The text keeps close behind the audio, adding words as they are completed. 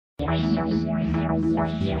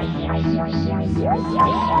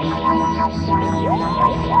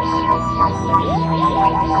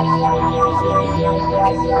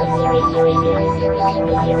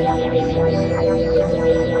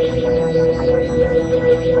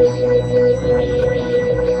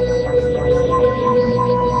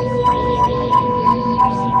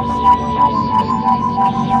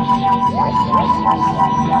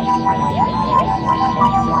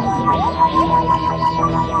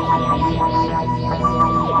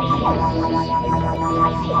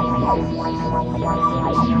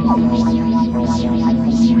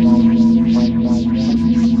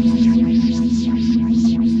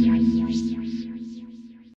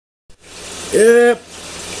Yep,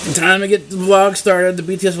 time to get the vlog started, the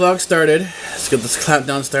BTS vlog started. Let's get this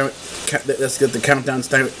countdown started. Let's get the countdown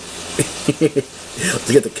started.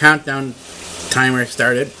 Let's get the countdown timer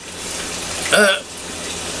started.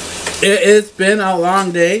 It's been a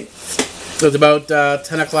long day. It was about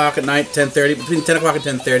 10 o'clock at night, 10:30, between 10 o'clock and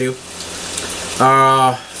 10:30.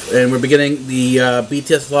 And we're beginning the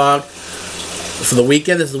BTS vlog for the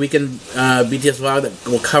weekend. This is the weekend BTS vlog that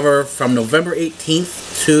will cover from November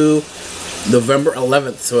 18th to November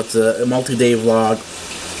 11th. So it's a multi-day vlog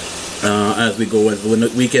as we go with the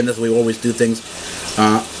weekend. As we always do things.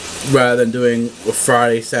 Rather than doing a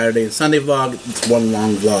Friday, Saturday, and Sunday vlog, it's one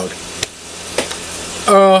long vlog.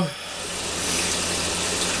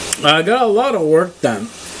 I got a lot of work done.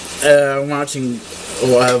 I'm watching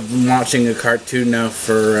a cartoon now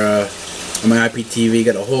for my IPTV.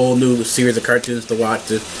 Got a whole new series of cartoons to watch.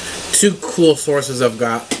 There's two cool sources I've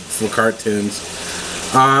got for cartoons.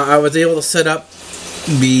 I was able to set up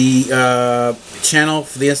the channel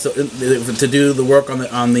for to do the work on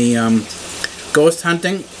the ghost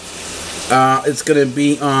hunting. It's going to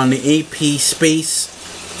be on the AP Space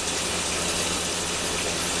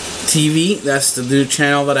TV. That's the new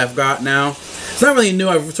channel that I've got now. It's not really new.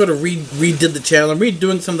 I've sort of redid the channel. I'm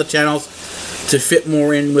redoing some of the channels to fit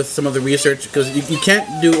more in with some of the research, because you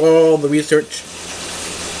can't do all the research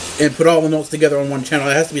and put all the notes together on one channel.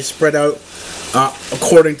 It has to be spread out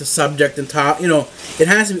according to subject and top. You know, it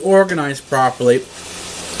has to be organized properly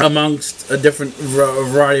amongst a different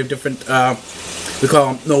variety of different we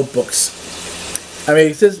call them notebooks. I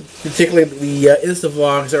mean, this particularly the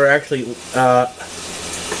InstaVlogs are actually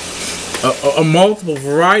a multiple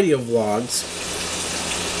variety of vlogs,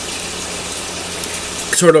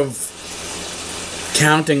 sort of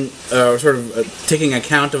counting, sort of taking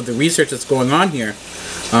account of the research that's going on here.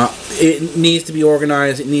 It needs to be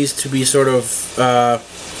organized. It needs to be sort of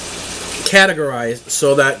categorized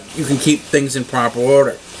so that you can keep things in proper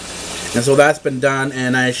order. And so that's been done,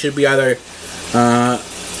 and I should be either I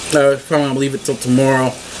was probably going to leave it till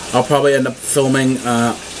tomorrow. I'll probably end up filming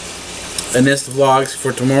an InstaVlogs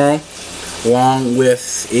for tomorrow, along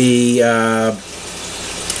with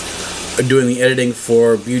doing the editing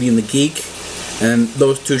for Beauty and the Geek, and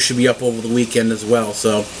those two should be up over the weekend as well.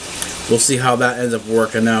 So we'll see how that ends up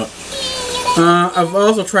working out. I've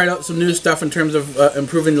also tried out some new stuff in terms of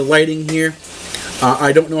improving the lighting here.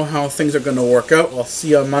 I don't know how things are going to work out. I'll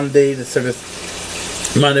see on Monday.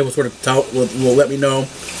 Monday will sort of will let me know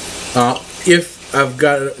if I've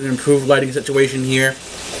got an improved lighting situation here.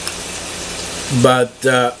 But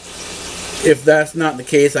if that's not the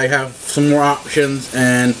case, I have some more options,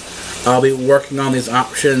 and I'll be working on these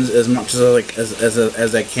options as much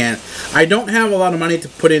as I can. I don't have a lot of money to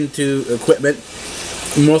put into equipment.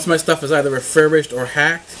 Most of my stuff is either refurbished or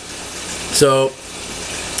hacked. So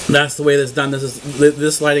that's the way that's done.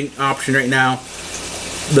 This lighting option right now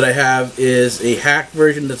that I have is a hacked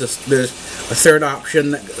version. There's a third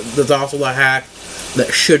option that's also a hack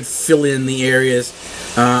that should fill in the areas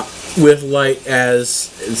with light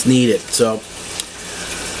as it's needed. So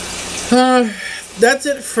that's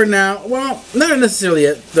it for now. Well, not necessarily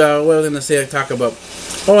it. What I was going to say, talk about.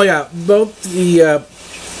 Oh yeah, both the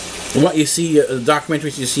what you see, the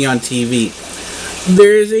documentaries you see on TV.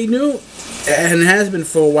 There's a new, and has been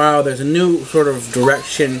for a while, there's a new sort of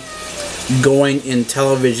direction going in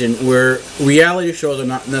television where reality shows are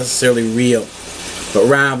not necessarily real, but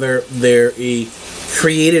rather they're a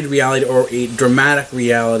created reality or a dramatic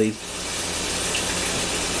reality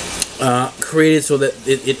created so that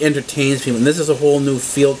it entertains people. And this is a whole new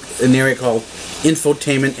field, an area called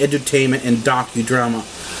infotainment, edutainment, and docu-drama,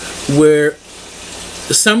 where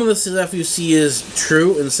some of the stuff you see is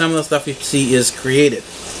true and some of the stuff you see is created.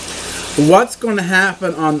 What's going to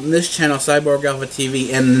happen on this channel, Cyborg Alpha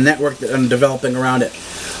TV, and the network that I'm developing around it,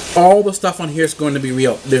 all the stuff on here is going to be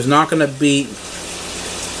real. There's not going to be,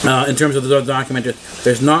 in terms of the documentary,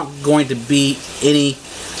 there's not going to be any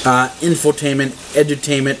infotainment,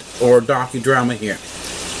 edutainment, or docudrama here.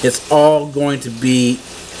 It's all going to be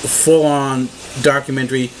full-on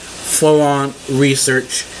documentary, full-on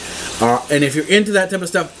research. And if you're into that type of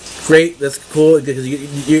stuff, great, that's cool, because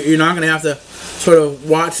you're not going to have to sort of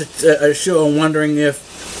watch a show and wondering if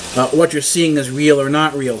what you're seeing is real or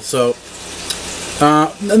not real. So,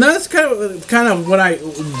 and that's kind of what I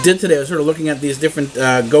did today. I was sort of looking at these different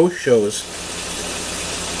ghost shows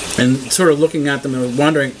and sort of looking at them and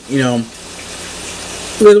wondering, you know,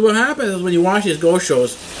 what happens is when you watch these ghost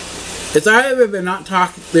shows, it's either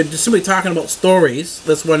they're just simply talking about stories.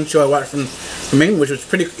 That's one show I watched from England, which was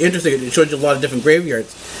pretty interesting. It showed you a lot of different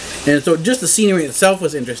graveyards. And so just the scenery itself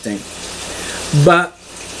was interesting. But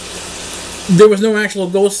there was no actual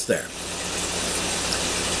ghosts there.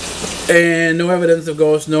 And no evidence of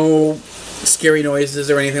ghosts, no scary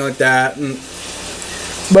noises or anything like that.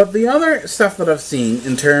 But the other stuff that I've seen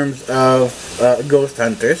in terms of ghost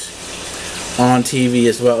hunters on TV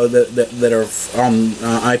as well, that are on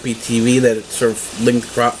IPTV, that are sort of linked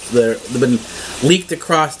across, they've been leaked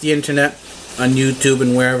across the internet on YouTube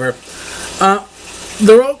and wherever.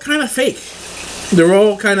 They're all kind of fake. They're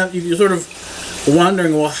all kind of, you're sort of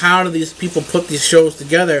wondering, well, how do these people put these shows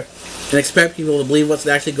together and expect people to believe what's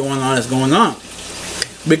actually going on is going on?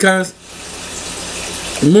 Because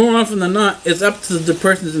more often than not, it's up to the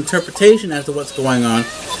person's interpretation as to what's going on,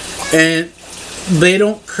 and they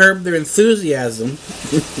don't curb their enthusiasm.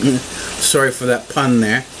 Sorry for that pun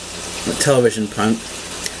there, a television pun.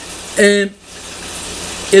 And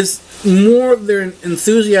it's more their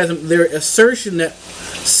enthusiasm, their assertion that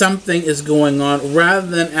something is going on rather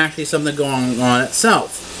than actually something going on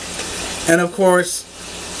itself. And of course,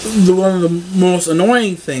 one of the most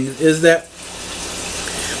annoying things is that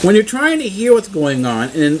when you're trying to hear what's going on,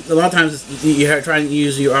 and a lot of times you're trying to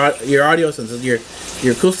use your audio senses, your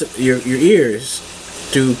ears,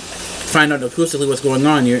 to find out acoustically what's going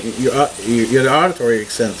on, your auditory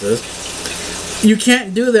senses, you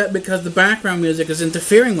can't do that because the background music is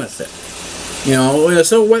interfering with it. You know,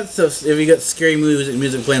 so what if you got scary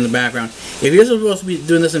music playing in the background? If you're supposed to be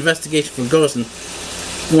doing this investigation for ghosts and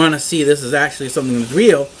want to see this is actually something that's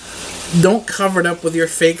real, don't cover it up with your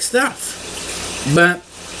fake stuff. But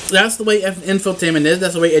that's the way infotainment is.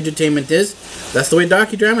 That's the way edutainment is. That's the way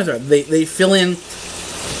docu-dramas are. They fill in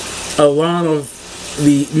a lot of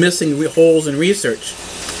the missing holes in research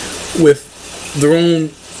with their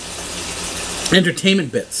own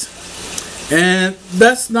entertainment bits. And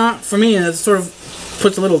that's not for me, and it sort of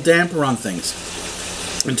puts a little damper on things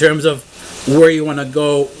in terms of where you want to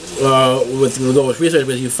go with research,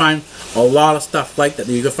 because you find a lot of stuff like that.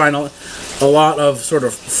 You can find a lot of sort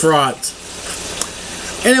of frauds.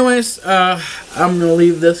 Anyways, I'm going to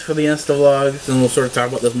leave this for the InstaVlogs, and we'll sort of talk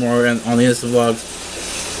about this more on the InstaVlogs.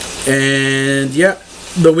 And yeah,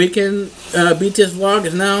 the weekend BTS vlog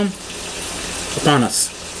is now upon us.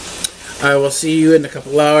 I will see you in a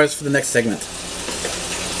couple hours for the next segment.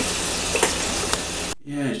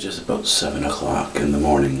 Yeah, it's just about 7 o'clock in the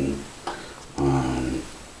morning on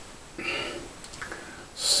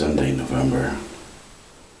Sunday, November.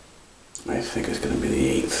 I think it's going to be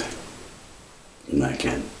the 8th. I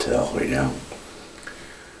can't tell right now.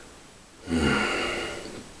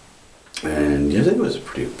 And yeah, I think it was a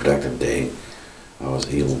pretty productive day. I was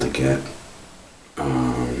able to get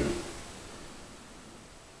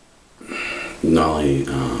not only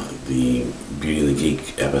the Beauty and the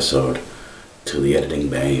Geek episode to the editing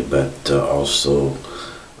bay, but also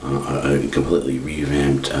a completely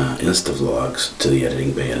revamped InstaVlogs to the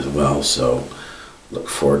editing bay as well. So look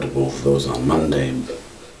forward to both of those on Monday.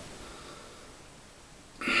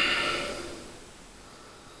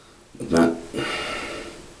 But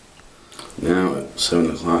now at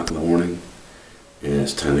 7 o'clock in the morning, and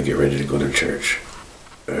it's time to get ready to go to church.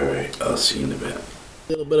 Alright, I'll see you in a bit. A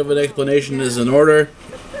little bit of an explanation is in order.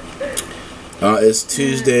 It's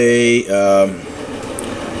Tuesday,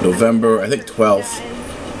 November, I think 12th.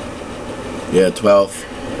 Yeah, 12th.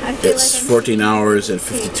 It's 14 hours and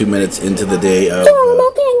 52 minutes into the day of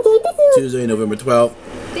Tuesday, November 12th.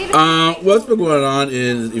 What's been going on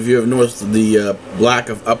is, if you have noticed the lack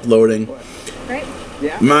of uploading,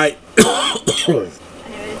 my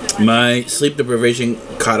my sleep deprivation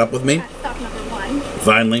caught up with me,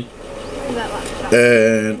 finally,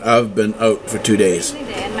 and I've been out for 2 days.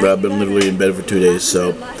 I've been literally in bed for 2 days,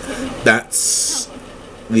 so that's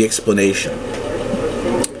the explanation.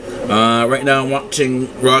 Right now I'm watching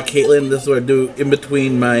Raw Caitlyn. This is what I do in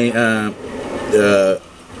between my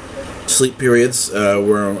sleep periods,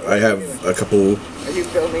 where I have a couple... Are you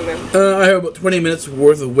filming them? I have about 20 minutes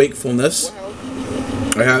worth of wakefulness.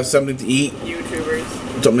 I have something to eat. YouTubers.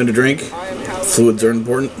 Something to drink. Fluids are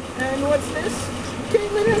important. And what's this?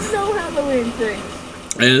 Caitlyn has no Halloween thing.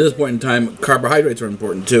 And at this point in time, carbohydrates are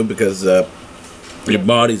important too, because your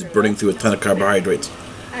body's burning through a ton of carbohydrates.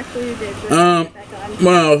 Actually, you did. Well,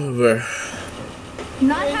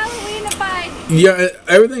 Not Halloweenified. yeah,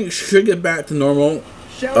 everything should get back to normal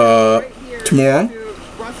tomorrow.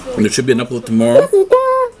 And there should be an upload tomorrow.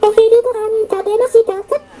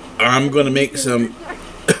 I'm gonna make some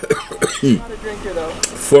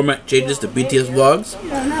format changes to BTS vlogs.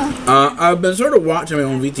 I've been sort of watching my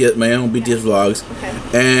own BTS vlogs,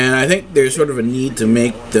 and I think there's sort of a need to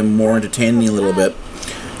make them more entertaining a little bit.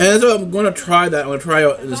 And so I'm going to try that. I'm going to try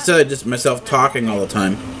out, instead of just myself talking all the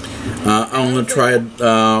time, I'm going to try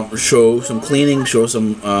show some cleaning, show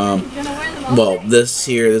some well, this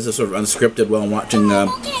is sort of unscripted while I'm watching Raw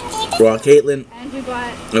Caitlin.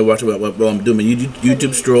 I watch it while I'm doing my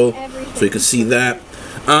YouTube stroll, so you can see that.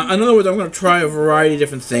 In other words, I'm going to try a variety of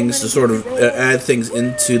different things to sort of add things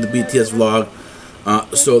into the BTS vlog,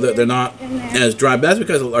 so that they're not as dry. But that's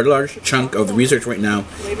because a large chunk of the research right now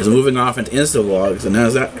is moving off into InstaVlogs, and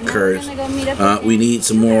as that occurs, we need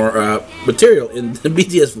some more material in the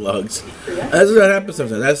BTS vlogs. That's what happens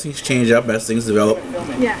sometimes. As things change up, as things develop,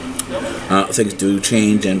 things do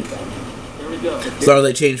change, and as long as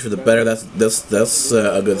they change for the better, that's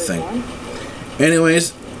a good thing.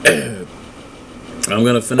 Anyways, I'm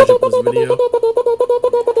gonna finish up this video.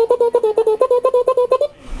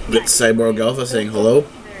 Get Cyborg Alpha saying hello,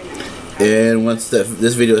 and once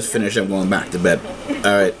this video is finished, I'm going back to bed.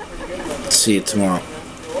 Alright, see you tomorrow.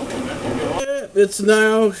 It's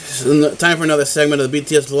now time for another segment of the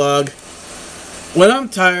BTS vlog. When I'm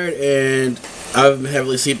tired and I'm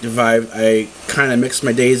heavily sleep deprived, I kind of mix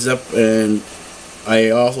my days up, and I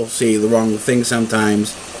also say the wrong thing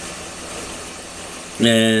sometimes.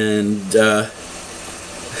 And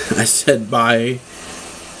I said bye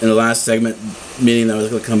in the last segment, meaning that I was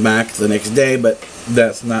going to come back the next day, but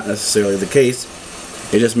that's not necessarily the case.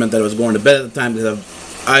 It just meant that I was going to bed at the time, because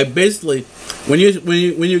I basically, when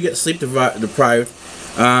you get sleep deprived,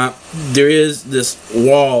 there is this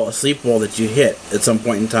wall, a sleep wall that you hit at some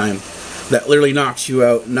point in time that literally knocks you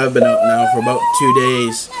out. And I've been out now for about 2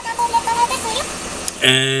 days,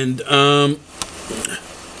 and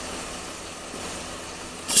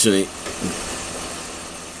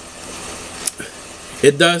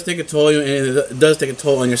it does take a toll on you, and it does take a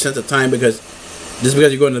toll on your sense of time, because just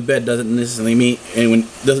because you're going to bed doesn't necessarily mean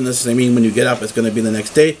when you get up it's going to be the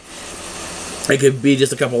next day. It could be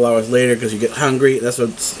just a couple hours later because you get hungry. That's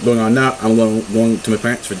what's going on now. I'm going to my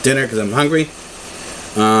parents for dinner because I'm hungry.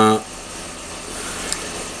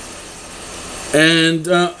 And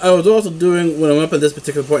I was also doing, when I'm up at this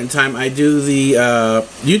particular point in time, I do the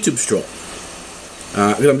YouTube stroll.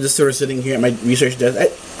 Because I'm just sort of sitting here at my research desk.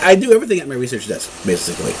 I do everything at my research desk,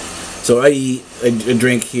 basically. So I eat, I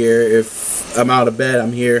drink here. If I'm out of bed,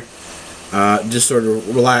 I'm here, just sort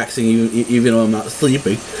of relaxing, even though I'm not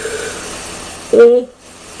sleeping.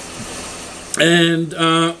 And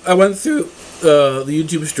I went through the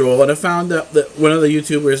YouTube stroll, and I found out that one of the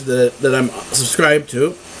YouTubers that I'm subscribed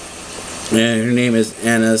to, and her name is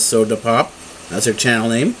Anna Soda Pop. That's her channel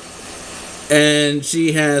name. And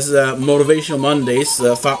she has Motivational Mondays,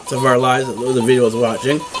 Thoughts of Our Lives, the video I was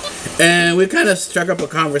watching. And we kind of struck up a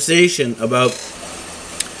conversation about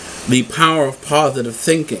the power of positive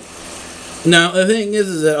thinking. Now, the thing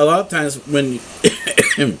is that a lot of times when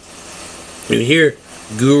you hear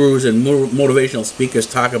gurus and motivational speakers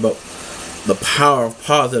talk about the power of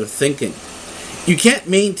positive thinking, you can't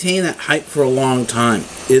maintain that hype for a long time.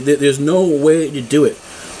 There's no way to do it.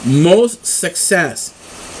 Most success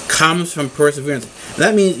comes from perseverance.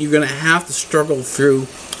 That means you're going to have to struggle through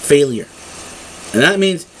failure. And that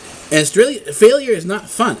means, and it's really, failure is not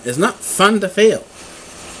fun. It's not fun to fail.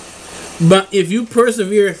 But if you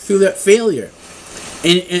persevere through that failure,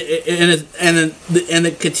 and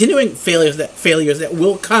the continuing failures that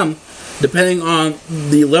will come, depending on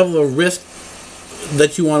the level of risk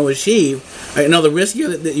that you want to achieve. Now, the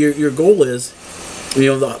riskier that your goal is,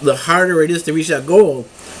 the harder it is to reach that goal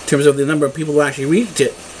in terms of the number of people who actually reach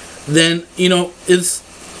it. Then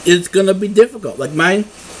it's gonna be difficult. Like mine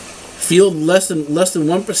field, less than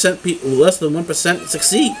 1% people, less than 1%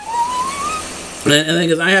 succeed. And the thing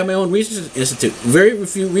is, I have my own research institute. Very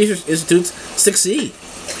few research institutes succeed.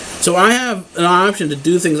 So I have an option to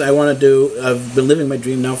do things I want to do. I've been living my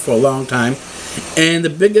dream now for a long time. And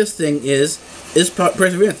the biggest thing is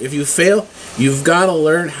perseverance. If you fail, you've got to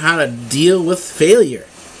learn how to deal with failure.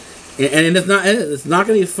 And it's not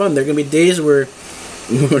going to be fun. There are going to be days where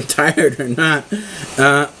we're tired or not,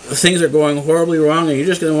 things are going horribly wrong, and you're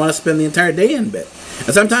just going to want to spend the entire day in bed.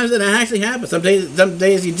 And sometimes it actually happens. Some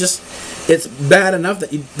days you just, it's bad enough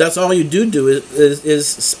that that's all you do is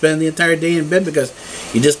spend the entire day in bed because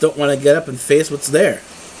you just don't want to get up and face what's there.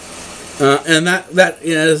 And that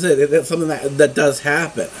you know, that's something that does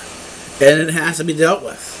happen, and it has to be dealt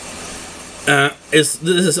with. This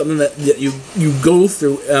is something that you go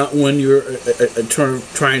through when you're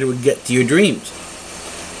trying to get to your dreams.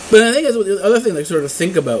 But I think the other thing to sort of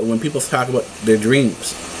think about when people talk about their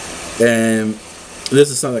dreams, and this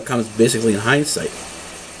is something that comes basically in hindsight,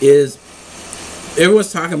 is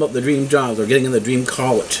everyone's talking about the dream jobs or getting in the dream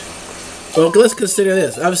college. Well, let's consider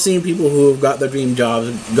this. I've seen people who have got their dream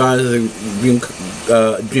jobs, gone to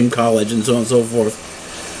the dream college, and so on and so forth.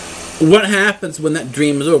 What happens when that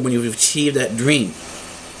dream is over, when you've achieved that dream?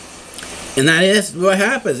 And that is what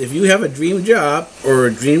happens. If you have a dream job or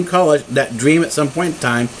a dream college, that dream at some point in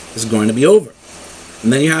time is going to be over.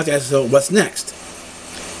 And then you have to ask yourself, what's next?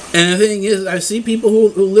 And the thing is, I see people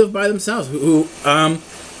who live by themselves, who have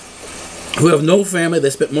no family. They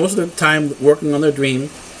spent most of their time working on their dream.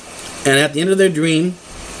 And at the end of their dream,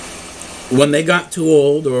 when they got too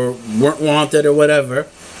old or weren't wanted or whatever,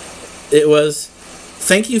 it was,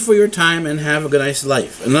 thank you for your time and have a good nice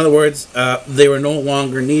life. In other words, they were no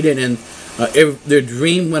longer needed, and their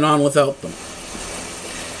dream went on without them.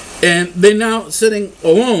 And they're now sitting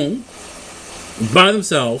alone by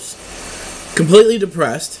themselves, completely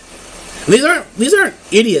depressed. And these aren't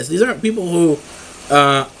idiots. These aren't people who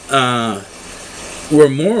were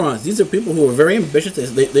morons. These are people who were very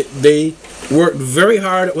ambitious. They worked very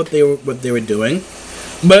hard at what they were doing.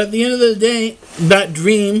 But at the end of the day, that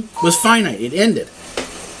dream was finite. It ended.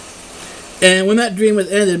 And when that dream was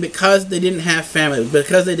ended, because they didn't have family,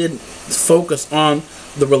 because they didn't focus on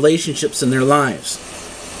the relationships in their lives,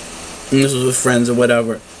 and this was with friends or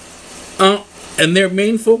whatever, and their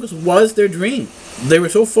main focus was their dream. They were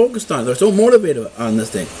so focused on it. They were so motivated on this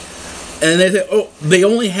thing. And they say, oh, they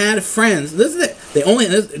only had friends. This is it.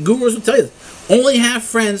 Gurus will tell you this. Only have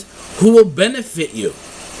friends who will benefit you.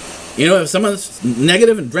 You know, if someone's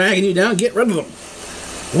negative and dragging you down, get rid of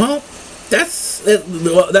them. Well, that's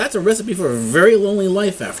a recipe for a very lonely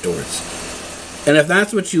life afterwards. And if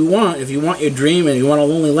that's what you want, if you want your dream and you want a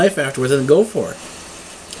lonely life afterwards, then go for it.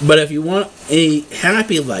 But if you want a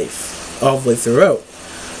happy life all the way throughout,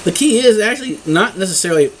 the key is actually not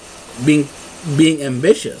necessarily being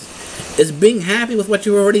ambitious. It's being happy with what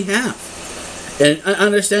you already have, and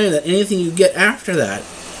understanding that anything you get after that,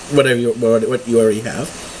 what you already have,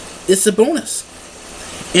 is a bonus.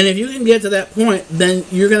 And if you can get to that point, then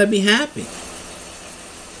you're going to be happy.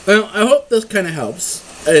 Well, I hope this kind of helps.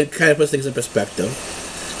 It kind of puts things in perspective,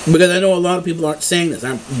 because I know a lot of people aren't saying this.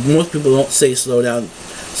 Most people don't say slow down,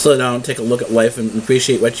 take a look at life and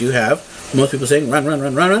appreciate what you have. Most people are saying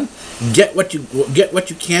run. Get what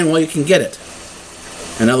you can while you can get it.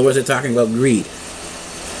 In other words, they're talking about greed.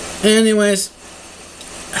 Anyways,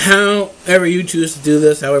 however you choose to do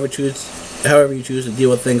this, however you choose to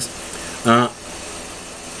deal with things,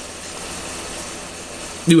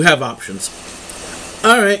 you have options.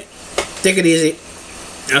 Alright, take it easy.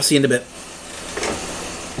 I'll see you in a bit.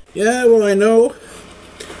 Yeah, well, I know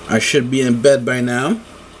I should be in bed by now,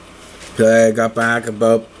 because I got back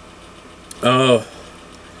about,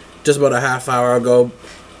 just about a half hour ago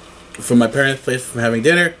from my parents' place from having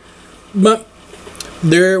dinner, but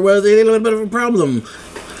there was a little bit of a problem.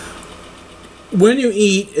 When you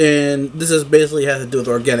eat, and this is basically has to do with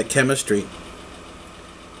organic chemistry,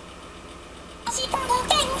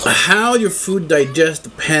 how your food digests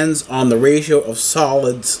depends on the ratio of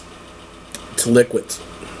solids to liquids.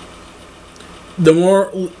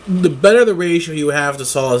 The better the ratio you have to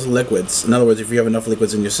solids to liquids, in other words, if you have enough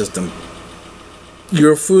liquids in your system,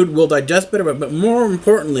 your food will digest better, but more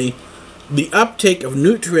importantly, the uptake of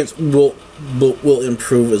nutrients will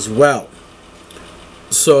improve as well.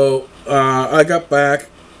 So I got back,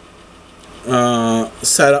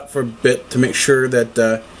 sat up for a bit to make sure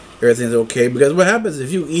that everything's okay, because what happens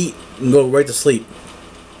if you eat and go right to sleep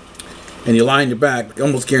and you lie on your back,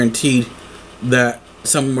 almost guaranteed that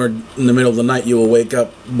somewhere in the middle of the night you will wake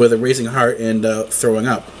up with a racing heart and throwing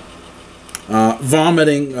up.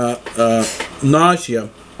 Vomiting, nausea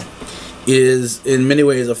is in many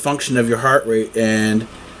ways a function of your heart rate, and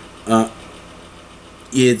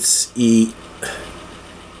it's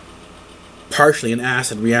partially an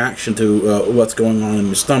acid reaction to what's going on in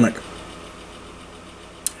your stomach.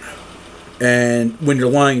 And when you're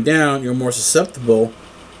lying down, you're more susceptible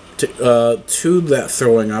to that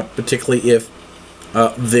throwing up, particularly if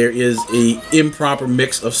there is a improper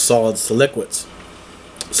mix of solids to liquids.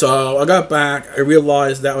 So I got back, I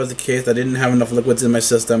realized that was the case. I didn't have enough liquids in my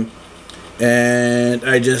system, and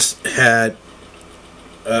I just had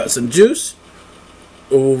some juice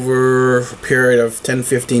over a period of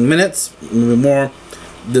 10-15 minutes, maybe more.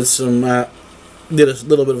 Did a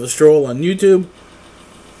little bit of a stroll on YouTube,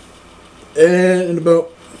 and in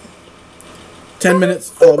about 10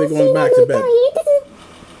 minutes I'll be going back to bed.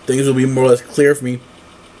 Things will be more or less clear for me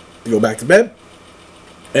to go back to bed,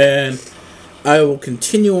 and I will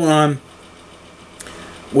continue on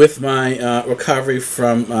with my recovery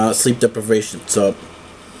from sleep deprivation. So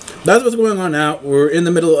that's what's going on now. We're in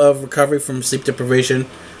the middle of recovery from sleep deprivation.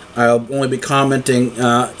 I'll only be commenting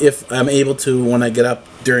if I'm able to when I get up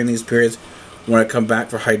during these periods when I come back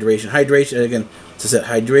for hydration. Hydration, again, as I said,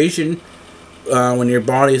 hydration when your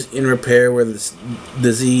body's in repair, whether it's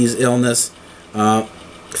disease, illness,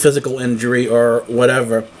 physical injury, or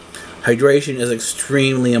whatever, hydration is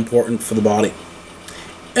extremely important for the body.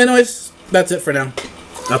 Anyways, that's it for now.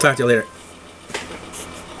 I'll talk to you later.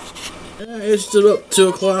 It's about 2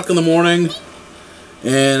 o'clock in the morning,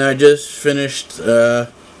 and I just finished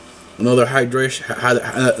another hydration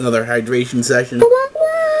session.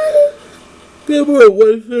 Good boy,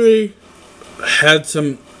 1:30. Had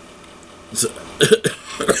some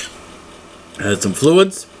had some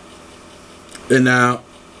fluids, and now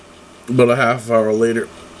about a half hour later,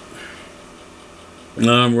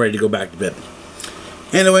 I'm ready to go back to bed.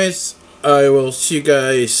 Anyways, I will see you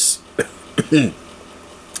guys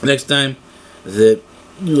next time. That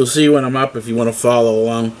you'll see when I'm up if you want to follow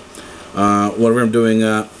along. Whenever I'm doing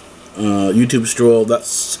YouTube Stroll,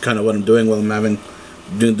 that's kind of what I'm doing while I'm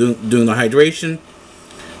doing the hydration.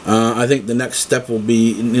 I think the next step will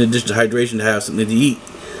be, in addition to hydration, to have something to eat,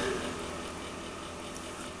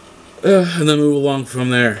 and then move along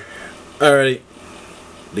from there. Alrighty,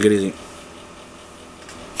 take it easy.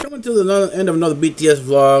 Coming to the end of another BTS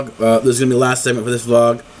vlog. This is gonna be the last segment for this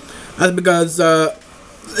vlog. That's because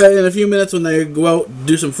in a few minutes when I go out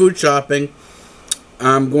do some food shopping,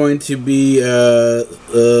 I'm going to be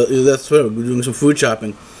doing some food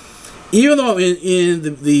shopping. Even though I'm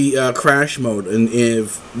in the crash mode and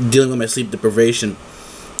dealing with my sleep deprivation,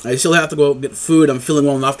 I still have to go out and get food. I'm feeling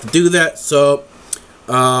well enough to do that, so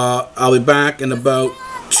I'll be back in about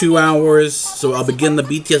 2 hours. So I'll begin the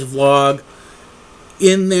BTS vlog.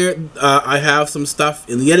 In there, I have some stuff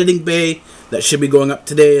in the editing bay that should be going up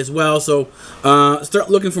today as well. So start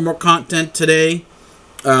looking for more content today,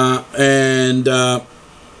 and I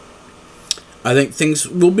think things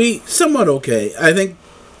will be somewhat okay. I think,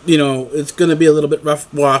 you know, it's going to be a little bit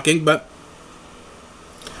rough walking, but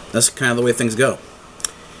that's kind of the way things go.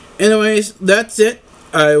 Anyways, that's it.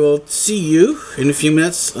 I will see you in a few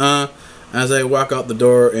minutes as I walk out the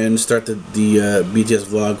door and start the BTS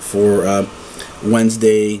vlog for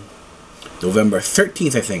Wednesday, November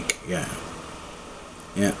 13th, I think. Yeah.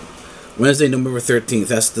 Wednesday, November 13th.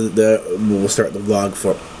 That's we'll start the vlog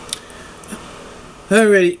for.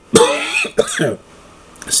 Alrighty.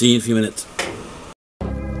 See you in a few minutes.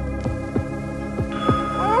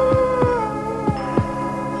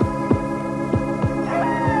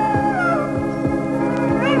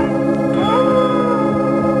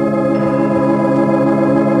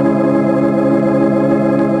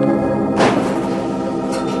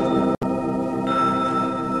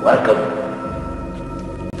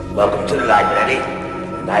 Welcome to the library,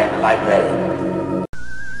 and I am the librarian.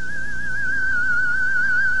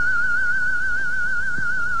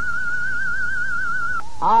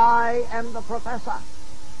 I am the professor.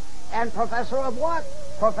 And professor of what?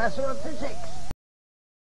 Professor of physics.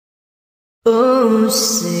 Oh,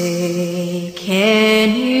 say,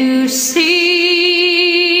 can you see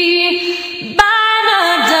by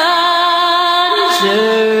the dawn's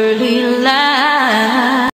early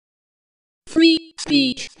light? Free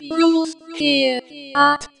speech rules here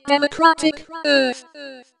at Democratic Earth.